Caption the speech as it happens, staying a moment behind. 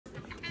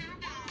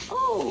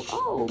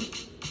Oh.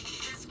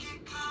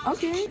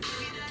 Okay.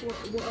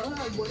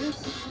 What is?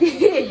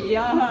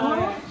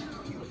 Yeah.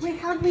 Wait,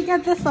 how did we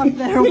get this up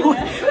there? Wait, what?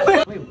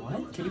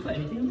 Can you put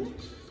anything in there?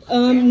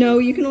 No,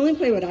 you can only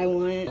play what I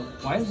want.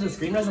 Why is the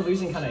screen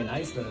resolution kind of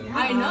nice though?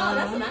 I know,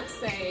 that's what I'm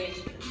saying.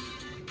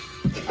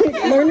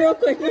 Learn real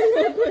quick.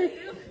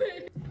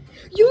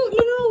 You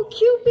know,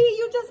 Cupid,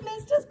 you just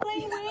missed us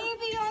playing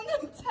Wavy on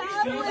the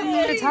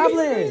tablet. The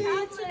tablet!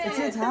 It's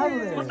a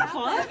tablet! What the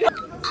fuck?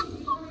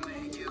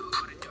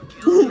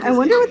 I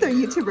wonder what their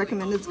YouTube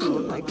recommended is gonna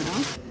look like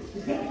now.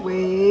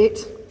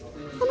 Wait.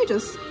 Let me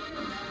just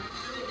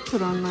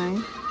put on my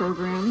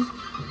program.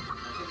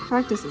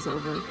 Practice is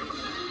over.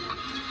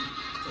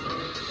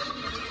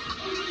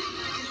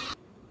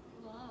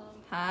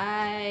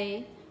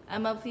 Hi.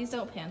 Emma, please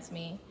don't pants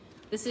me.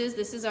 This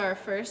is our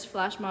first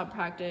flash mob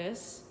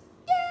practice.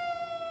 Yay!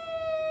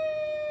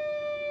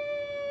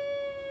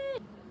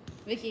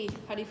 Vicky,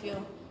 how do you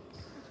feel? I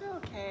feel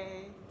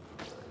okay.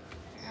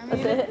 I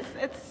That's mean,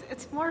 it?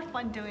 it's more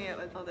fun doing it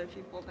with other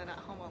people than at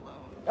home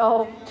alone.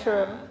 Oh,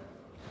 true.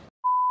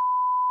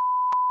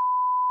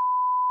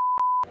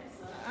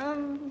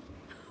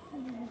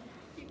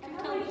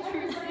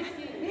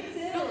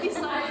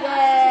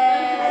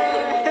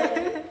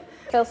 Yay!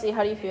 Kelsey,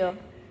 how do you feel?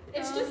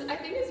 It's just, I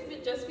think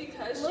it's just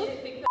because she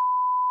didn't think that.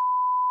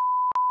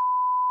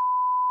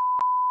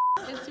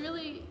 It's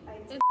really,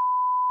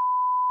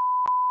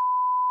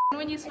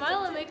 when you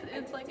smile,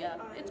 it's like, yeah,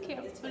 it's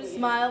camp.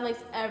 Smile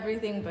makes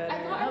everything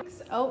better.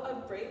 Oh,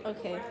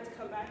 okay.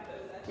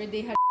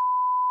 Ridley, how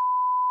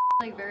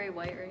Like very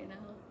white right now.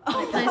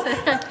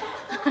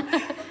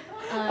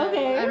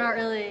 okay. I'm not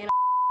really,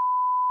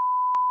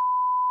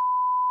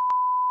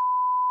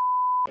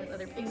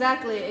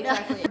 Exactly.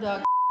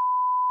 Dog.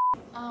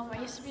 I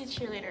used to be a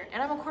cheerleader,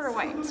 and I'm a quarter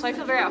white, so I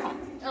feel very at home.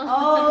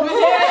 Oh,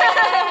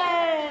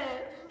 yeah.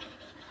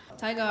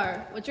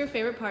 Tygar, what's your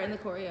favorite part in the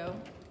choreo?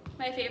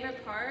 My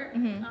favorite part?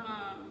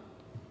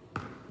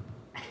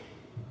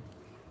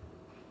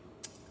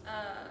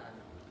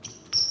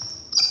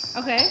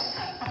 Okay.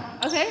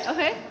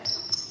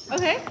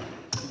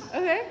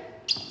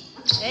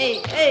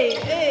 Hey.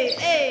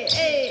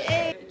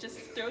 Just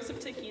throw some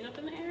taquina up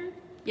in the air?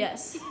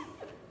 Yes.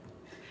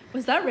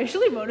 Was that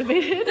racially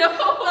motivated? No.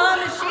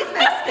 She's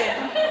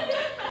Mexican.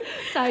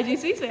 Sorry, do you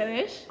speak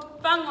Spanish?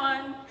 傍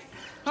晚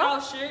教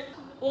室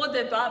我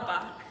的爸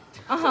爸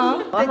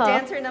The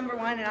dancer number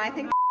 1, and I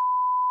think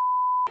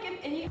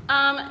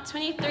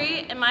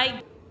 23 and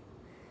my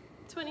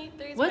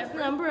 23 is What's my the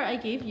number I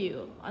gave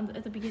you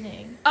at the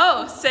beginning?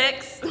 Oh,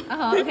 6.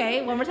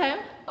 Okay, one more time.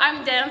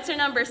 I'm dancer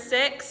number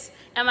 6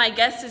 and my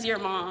guest is your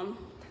mom.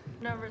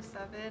 Number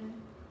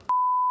 7.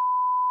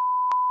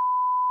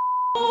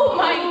 Oh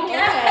my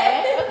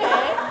god.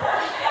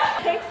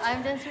 Okay.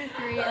 I'm dancer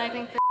 3, and I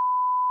think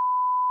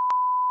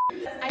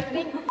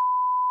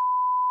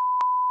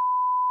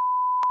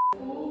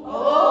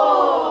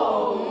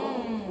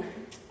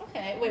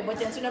Okay, wait, what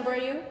dancer number are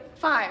you?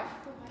 5.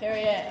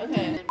 Period.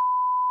 Okay.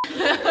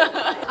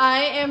 I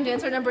am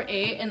dancer number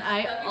 8, and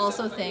I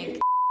also think.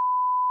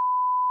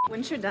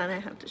 once you're done, I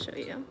have to show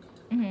you.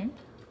 Mhm.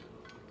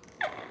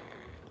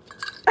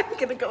 I'm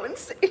gonna go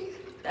insane.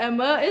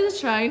 Emma is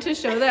trying to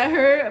show that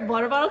her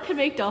water bottle can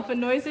make dolphin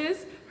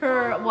noises.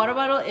 Her water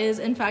bottle is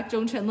in fact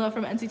Jung Chenla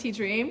from NCT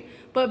Dream,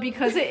 but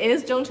because it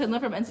is Jung Chenla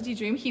from NCT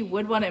Dream, he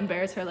would want to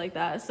embarrass her like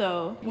that.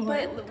 So.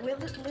 But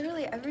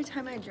literally every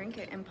time I drink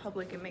it in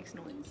public, it makes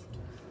noise.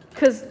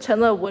 Because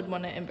Chenla would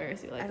want to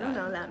embarrass you like that. I don't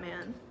know that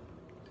man.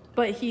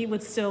 But he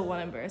would still want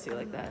to embarrass you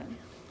like that.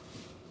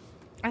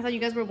 I thought you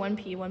guys were one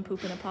pee, one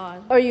poop in a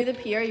pod. Are you the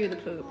pee or are you the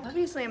poop?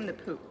 Obviously, I'm the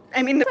poop.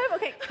 I mean,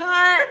 Okay.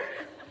 cut.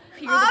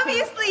 You're the poop.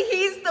 Obviously,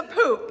 he's the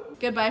poop.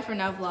 Goodbye for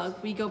now,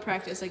 vlog. We go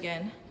practice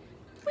again.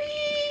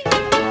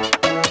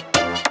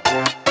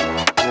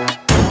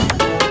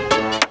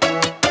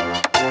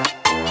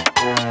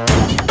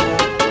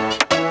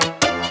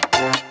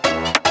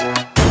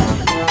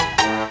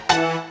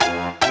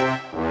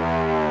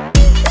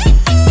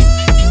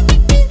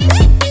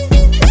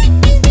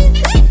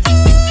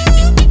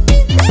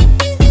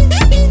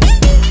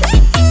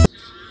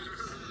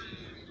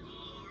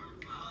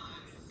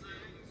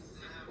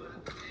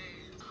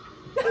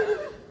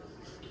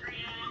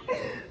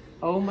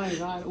 Oh my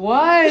god.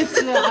 What?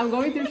 I'm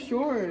going through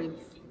shorts.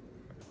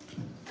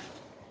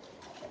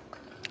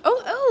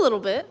 Oh, a little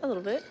bit.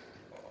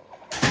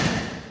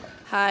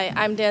 Hi,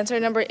 I'm dancer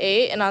number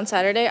 8, and on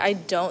Saturday, I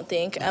don't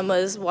think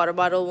Emma's water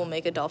bottle will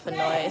make a dolphin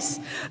noise.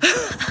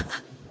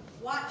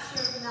 Watch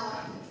your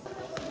mouth.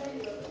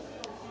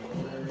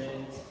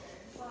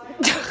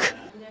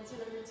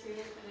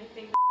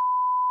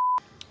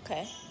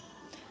 Okay.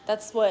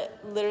 That's what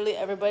literally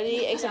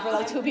everybody, except for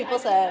like 2 people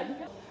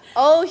said.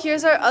 Oh,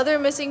 here's our other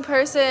missing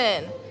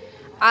person.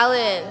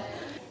 Alan.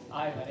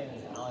 Hi, my name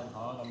is Alan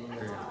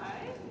Hong.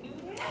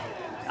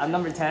 I'm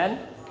number 10.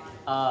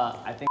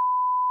 I think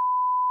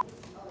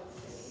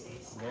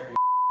very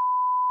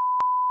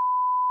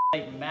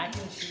like mac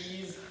and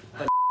cheese,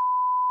 but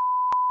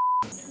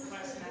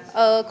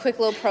a quick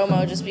little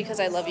promo just because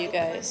I love you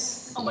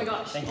guys. Oh my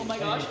gosh. Oh my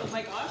gosh. Oh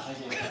my gosh.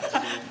 Thank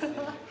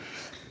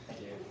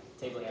you.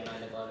 Table at 9,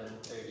 11,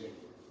 30.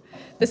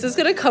 This is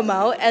gonna come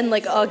out in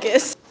like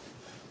August.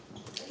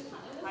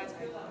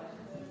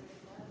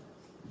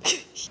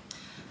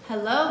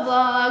 Hello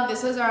vlog,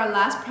 this is our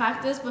last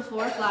practice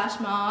before flash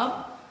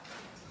mob.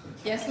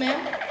 Yes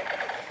ma'am?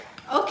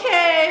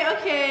 Okay,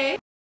 okay.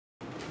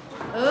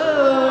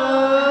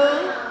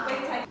 Ooh.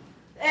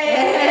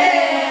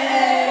 Hey.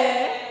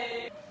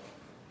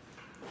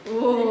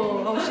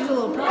 Ooh, oh she's a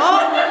little pro.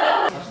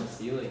 Oh. Touch the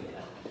ceiling,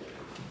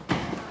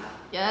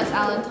 Yes,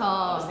 Alan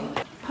Tong.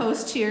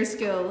 Post cheer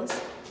skills.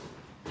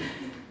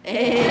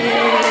 Hey.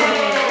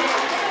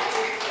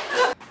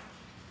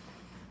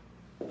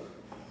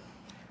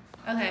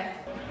 Okay.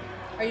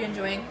 Are you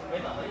enjoying? Is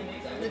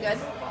it good?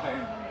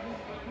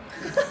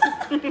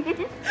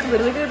 It's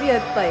literally gonna be a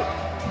like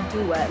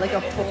duet, like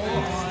a full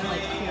on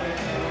like chorus.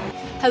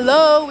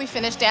 Hello, we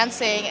finished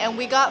dancing and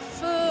we got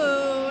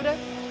food.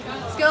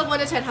 Scale of 1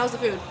 to 10, how's the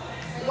food?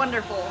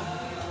 Wonderful.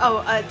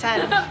 Oh,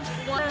 10. 7.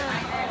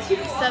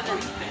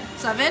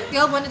 7?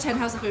 Scale of 1 to 10,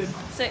 how's the food?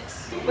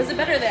 6. Was it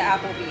better than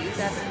Applebee's?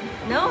 7.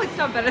 No, it's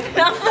not better than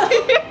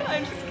Applebee's.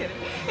 I'm just kidding.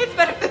 It's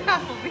better than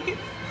Applebee's.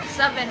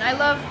 7. I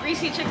love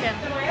greasy chicken.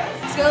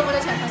 Scale of 1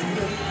 to 10, how's the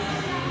food?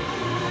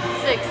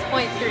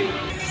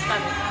 6.3.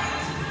 7.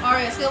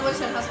 Alright, scale of 1 to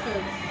 10, how's the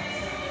food?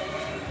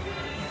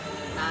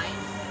 9.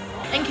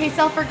 In case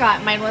y'all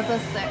forgot, mine was a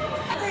 6. I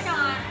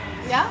forgot.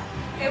 Yeah?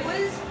 It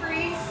was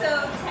free,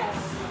 so 10.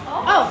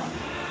 Oh,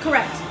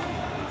 correct.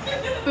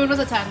 Food was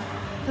a 10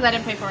 because I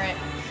didn't pay for it.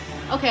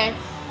 Okay,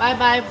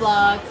 bye-bye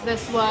vlog.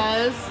 This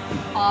was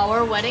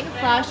our wedding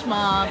flash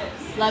mob.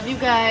 Love you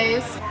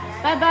guys.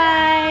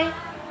 Bye-bye.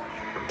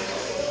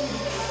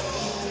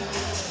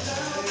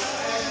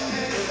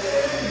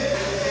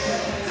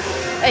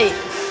 Hey,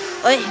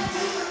 hey,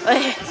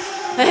 hey,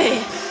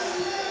 hey.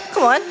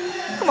 Come on,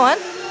 come on.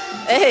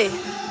 Hey,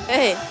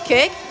 hey,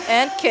 kick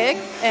and kick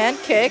and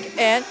kick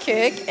and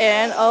kick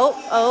and oh,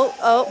 oh,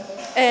 oh.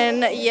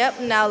 And yep,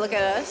 now look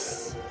at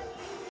us.